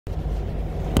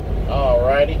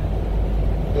Alrighty.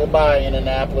 Goodbye,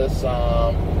 Indianapolis.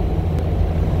 I'm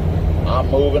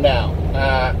moving out.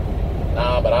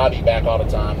 Nah, but I'll be back all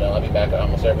the time though. I'll be back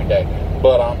almost every day.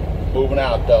 But I'm moving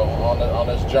out though on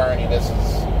this journey. This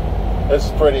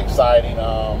is pretty exciting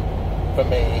for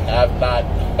me. I've not,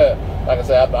 like I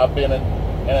said, I've been in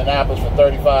Indianapolis for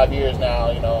 35 years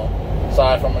now. You know,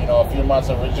 aside from a few months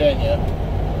in Virginia,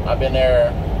 I've been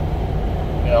there.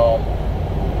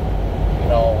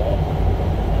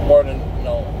 More than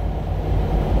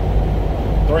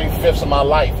 3/5 of my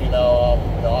life.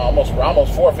 Almost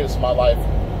 4/5 of my life,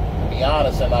 to be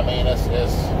honest. And I mean, it's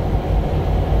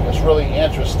really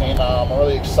interesting. I'm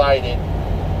really excited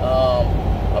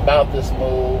about this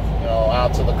move.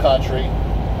 Out to the country.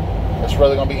 It's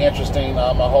really going to be interesting.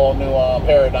 A whole new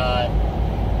paradigm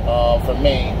for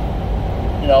me.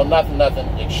 Nothing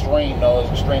extreme though, as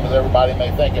extreme as everybody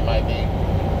may think it might be.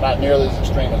 Not nearly as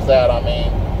extreme as that. I mean,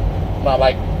 not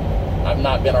like I've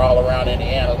not been all around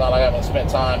Indiana. It's not like I haven't spent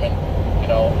time and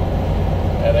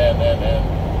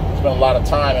spent a lot of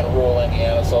time in rural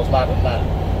Indiana. So it's nothing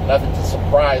to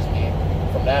surprise me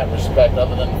from that respect,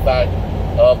 other than the fact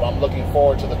of I'm looking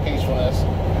forward to the peacefulness.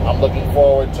 I'm looking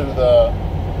forward to the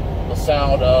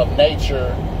sound of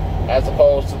nature, as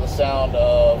opposed to the sound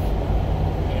of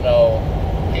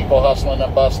people hustling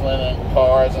and bustling and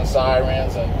cars and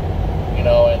sirens and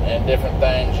different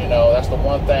things. That's the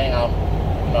one thing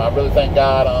I really thank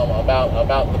God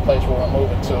about the place where we're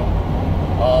moving to.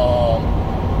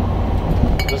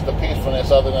 Just the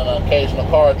peacefulness, other than an occasional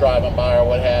car driving by or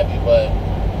what have you. But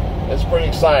it's pretty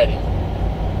exciting.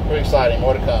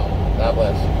 More to come. God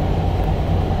bless.